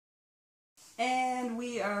And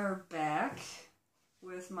we are back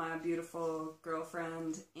with my beautiful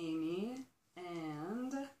girlfriend, Amy.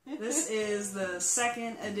 And this is the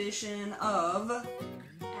second edition of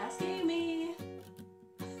Ask Amy. You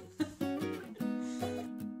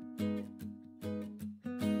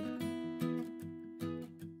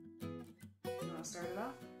want to start it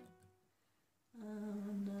off?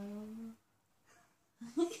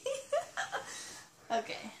 No.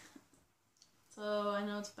 Okay. So I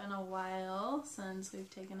know it's been a while since we've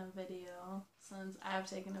taken a video, since I've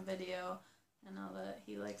taken a video. I know that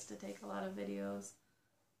he likes to take a lot of videos,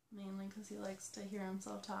 mainly because he likes to hear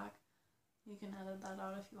himself talk. You can edit that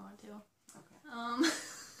out if you want to. Okay.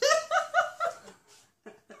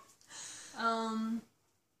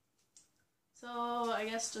 So I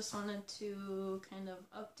guess just wanted to kind of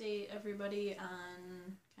update everybody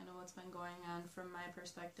on kind of what's been going on from my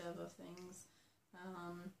perspective of things.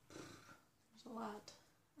 There's a lot.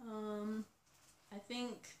 I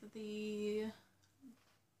think the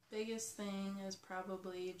biggest thing is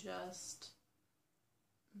probably just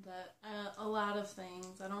that a lot of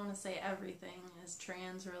things, I don't want to say everything is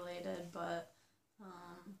trans related, but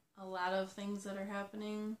a lot of things that are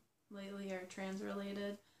happening lately are trans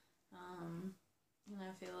related. And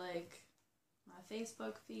I feel like my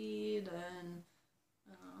Facebook feed and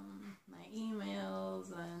my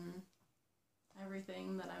emails and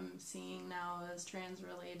everything that I'm seeing now is trans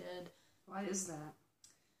related. Why is that?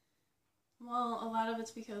 Well, a lot of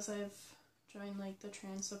it's because I've joined like the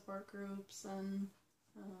trans support groups, and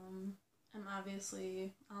I'm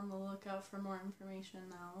obviously on the lookout for more information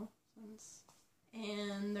now.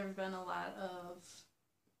 And there have been a lot of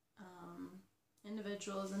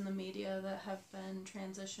individuals in the media that have been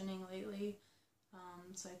transitioning lately.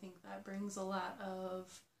 So I think that brings a lot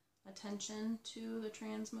of attention to the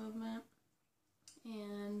trans movement.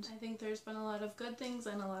 And I think there's been a lot of good things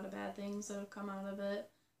and a lot of bad things that have come out of it.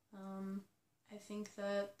 I think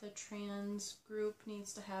that the trans group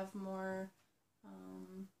needs to have more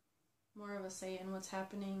of a say in what's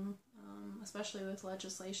happening, especially with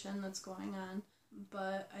legislation that's going on.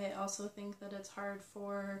 But I also think that it's hard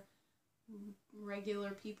for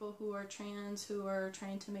regular people who are trans, who are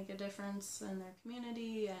trying to make a difference in their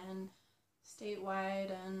community and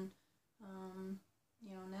statewide and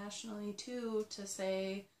nationally too, to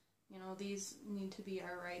say, these need to be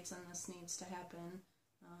our rights and this needs to happen.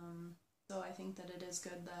 So I think that it is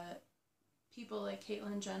good that people like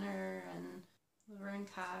Caitlyn Jenner and Laverne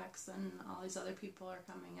Cox and all these other people are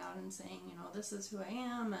coming out and saying, this is who I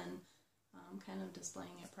am, and kind of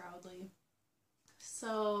displaying it proudly.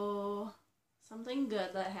 So something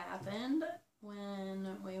good that happened when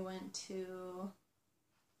we went to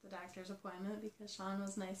the doctor's appointment, because Sean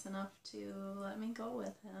was nice enough to let me go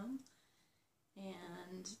with him.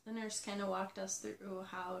 And the nurse kind of walked us through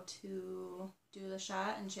how to do the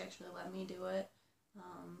shot, and she actually let me do it.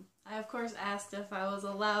 I, of course, asked if I was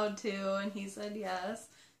allowed to, and he said yes.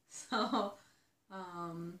 So that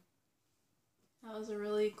was a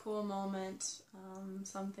really cool moment,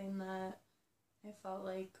 something that I felt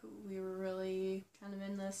like we were really kind of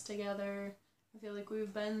in this together. I feel like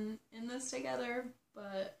we've been in this together,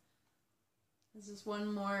 but this is one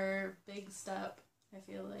more big step, I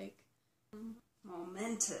feel like.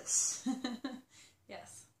 Momentous.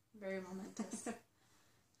 Yes, very momentous.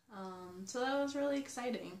 So that was really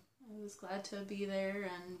exciting. I was glad to be there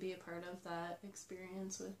and be a part of that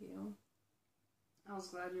experience with you. I was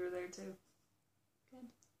glad you were there too. Good.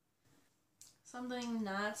 Something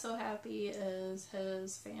not so happy is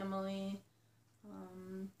his family.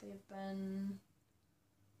 They've been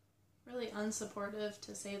really unsupportive,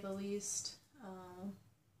 to say the least.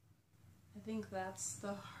 I think that's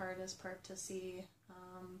the hardest part to see,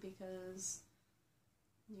 because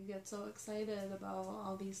you get so excited about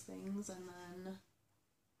all these things, and then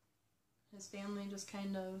his family just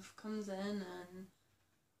kind of comes in and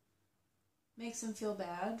makes him feel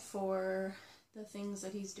bad for the things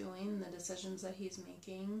that he's doing, the decisions that he's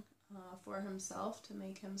making for himself, to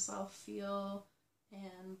make himself feel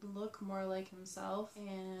and look more like himself.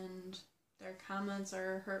 And their comments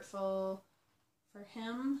are hurtful for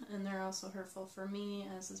him, and they're also hurtful for me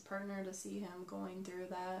as his partner, to see him going through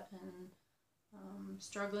that and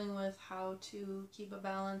struggling with how to keep a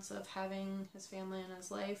balance of having his family in his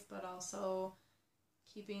life, but also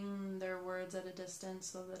keeping their words at a distance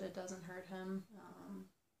so that it doesn't hurt him.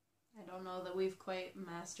 I don't know that we've quite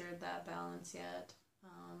mastered that balance yet.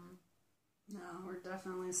 No, we're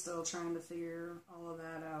definitely still trying to figure all of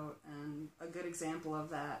that out, and a good example of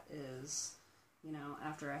that is,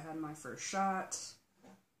 after I had my first shot,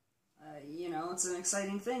 it's an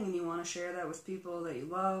exciting thing, and you want to share that with people that you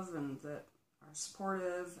love and that are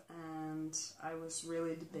supportive, and I was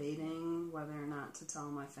really debating whether or not to tell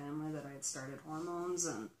my family that I had started hormones,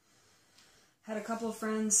 and had a couple of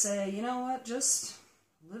friends say, you know what, just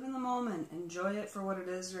live in the moment, enjoy it for what it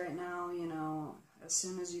is right now, you know. As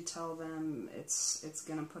soon as you tell them, it's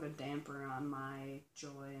gonna put a damper on my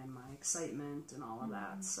joy and my excitement and all of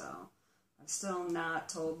that. So I've still not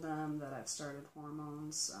told them that I've started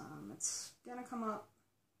hormones. It's gonna come up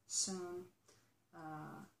soon.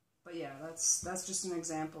 But yeah, that's just an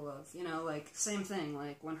example of, you know, like, same thing,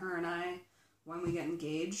 like when we get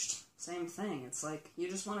engaged, same thing. It's like, you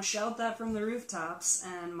just want to shout that from the rooftops,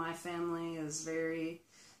 and my family is very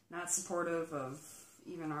not supportive of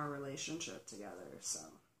even our relationship together, so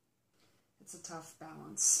it's a tough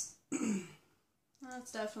balance.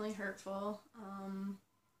 That's definitely hurtful.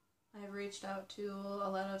 I've reached out to a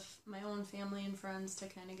lot of my own family and friends to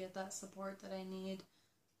kind of get that support that I need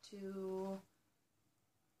to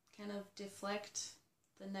kind of deflect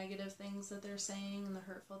the negative things that they're saying and the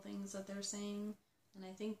hurtful things that they're saying. And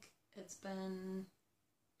I think it's been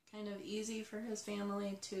kind of easy for his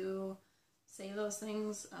family to say those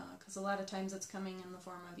things, because a lot of times it's coming in the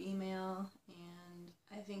form of email, and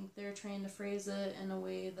I think they're trying to phrase it in a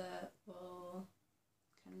way that will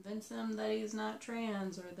convince him that he's not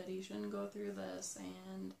trans or that he shouldn't go through this,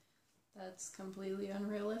 and that's completely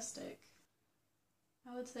unrealistic.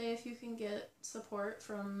 I would say if you can get support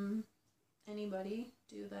from anybody,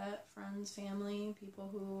 do that. Friends, family, people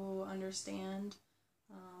who understand,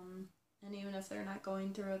 and even if they're not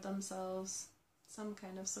going through it themselves, some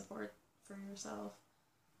kind of support for yourself.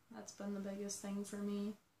 That's been the biggest thing for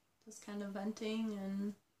me. Just kind of venting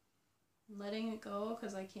and letting it go,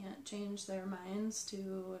 because I can't change their minds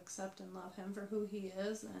to accept and love him for who he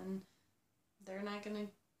is, and they're not going to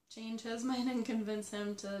change his mind and convince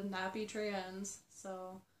him to not be trans.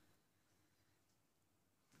 So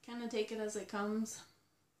kind of take it as it comes.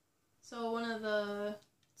 So one of the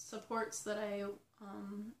supports that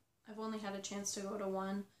I've only had a chance to go to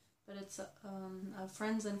one, but it's a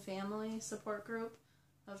friends and family support group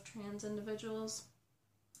of trans individuals,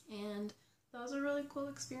 and that was a really cool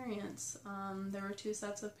experience. There were 2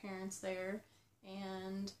 sets of parents there,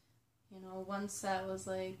 and, you know, one set was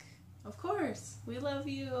like, of course, we love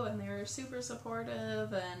you, and they were super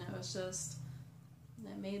supportive, and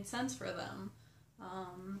it made sense for them.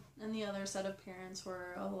 And the other set of parents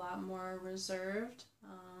were a lot more reserved.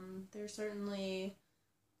 They're certainly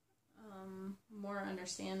more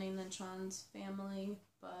understanding than Sean's family,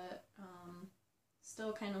 but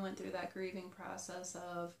still kind of went through that grieving process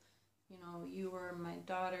of, you know, you were my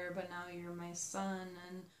daughter, but now you're my son,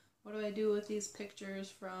 and what do I do with these pictures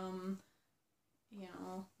from, you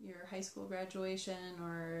know, your high school graduation,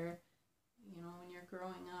 or, you know, when you're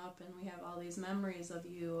growing up, and we have all these memories of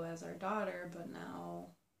you as our daughter, but now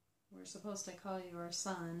we're supposed to call you our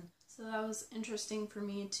son. So that was interesting for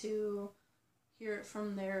me to hear it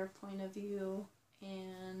from their point of view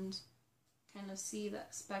and kind of see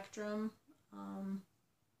that spectrum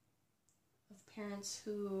of parents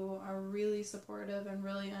who are really supportive and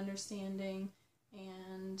really understanding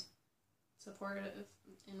and supportive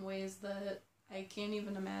in ways that I can't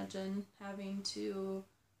even imagine having to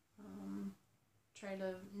try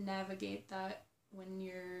to navigate that when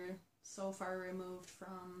you're so far removed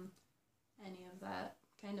from any of that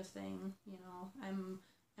kind of thing. You know, I'm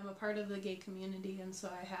a part of the gay community, and so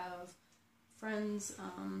I have friends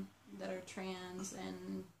that are trans,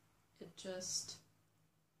 and it just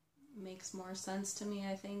makes more sense to me,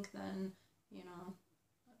 I think, than, you know,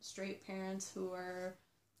 straight parents who are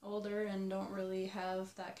older and don't really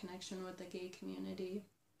have that connection with the gay community.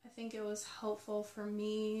 I think it was helpful for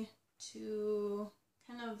me to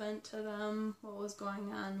kind of vent to them what was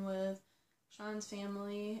going on with Sean's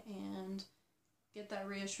family and get that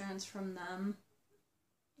reassurance from them,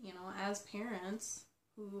 you know, as parents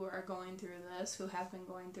who are going through this, who have been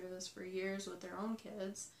going through this for years with their own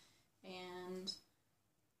kids, and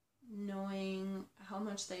knowing how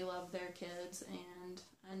much they love their kids, and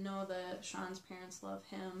I know that Sean's parents love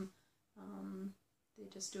him. They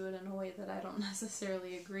just do it in a way that I don't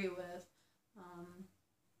necessarily agree with.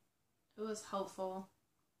 It was helpful,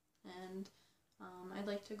 and I'd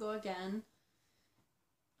like to go again.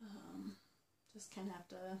 Just kind of have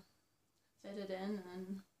to fit it in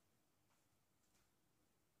and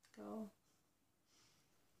go.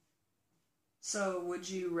 So would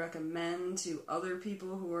you recommend to other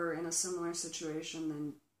people who are in a similar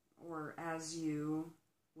situation or as you,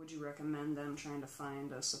 would you recommend them trying to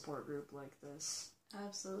find a support group like this?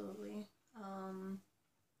 Absolutely.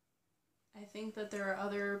 I think that there are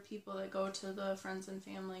other people that go to the friends and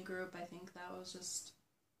family group. I think that was just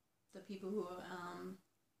the people who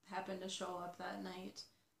happened to show up that night.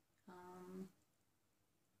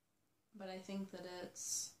 but I think that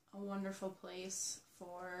it's a wonderful place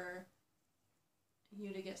for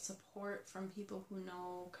you to get support from people who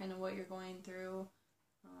know kind of what you're going through.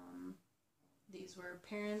 These were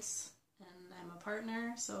parents, and I'm a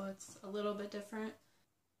partner, so it's a little bit different.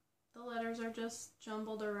 The letters are just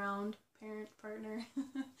jumbled around, parent, partner,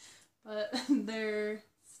 but they're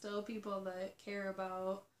still people that care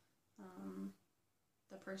about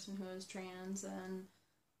the person who is trans and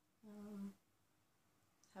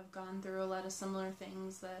have gone through a lot of similar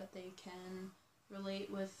things that they can relate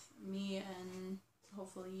with me and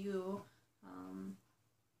hopefully you.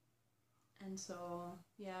 And so,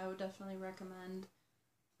 yeah, I would definitely recommend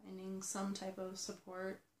finding some type of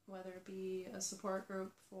support, whether it be a support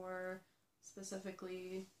group for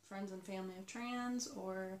specifically friends and family of trans,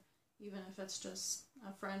 or even if it's just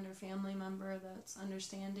a friend or family member that's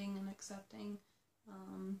understanding and accepting,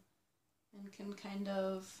 and can kind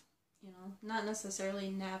of, not necessarily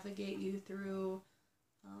navigate you through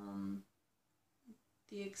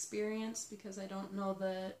the experience, because I don't know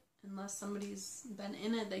that unless somebody's been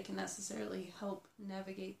in it, they can necessarily help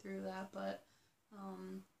navigate through that, but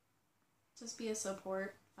just be a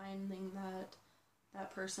support, finding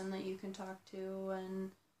that person that you can talk to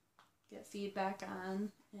and get feedback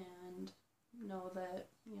on, and know that,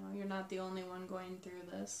 you're not the only one going through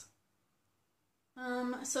this.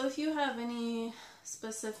 So if you have any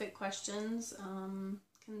specific questions,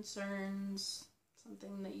 concerns,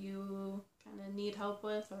 something that you kind of need help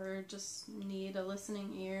with, or just need a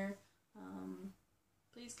listening ear,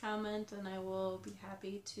 please comment, and I will be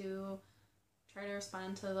happy to try to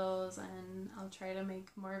respond to those, and I'll try to make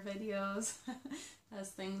more videos as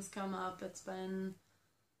things come up. It's been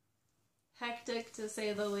hectic, to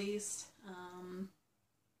say the least.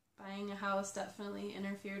 Buying a house definitely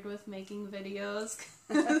interfered with making videos.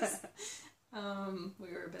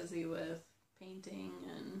 We were busy with painting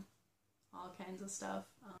and all kinds of stuff.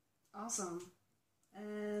 Awesome.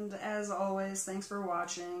 And as always, thanks for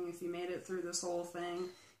watching. If you made it through this whole thing,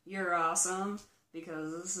 you're awesome,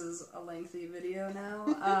 because this is a lengthy video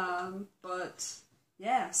now. But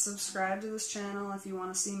yeah, subscribe to this channel if you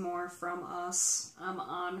want to see more from us. I'm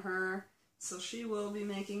on her, so she will be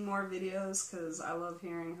making more videos, because I love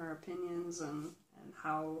hearing her opinions and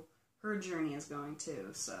how her journey is going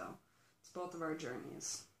too. So it's both of our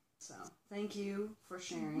journeys. So thank you for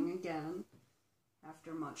sharing again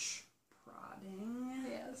after much prodding.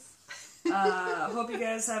 Yes. Hope you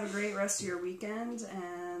guys have a great rest of your weekend,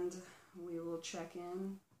 and we will check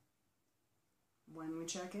in when we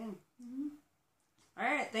check in.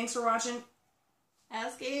 Alright, thanks for watching.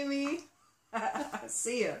 Ask Amy.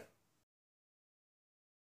 See ya.